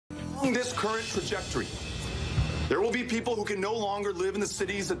Along this current trajectory, there will be people who can no longer live in the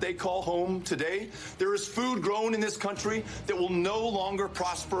cities that they call home today. There is food grown in this country that will no longer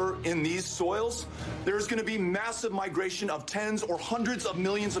prosper in these soils. There is going to be massive migration of tens or hundreds of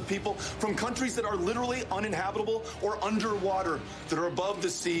millions of people from countries that are literally uninhabitable or underwater, that are above the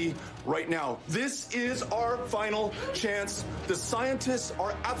sea right now. This is our final chance. The scientists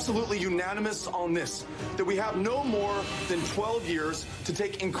are absolutely unanimous on this, that we have no more than 12 years to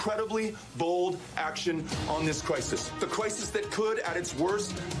take incredibly bold action on this crisis. The crisis that could, at its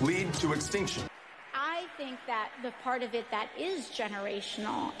worst, lead to extinction. I think that the part of it that is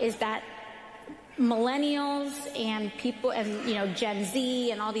generational is that millennials and people and, Gen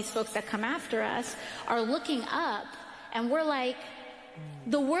Z and all these folks that come after us are looking up, and we're like,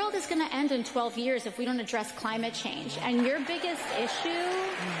 the world is going to end in 12 years if we don't address climate change. And your biggest issue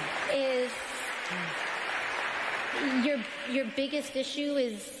is your biggest issue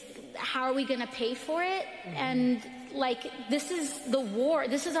is how are we going to pay for it? And this is the war.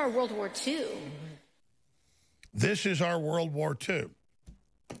 This is our World War II. This is our World War II.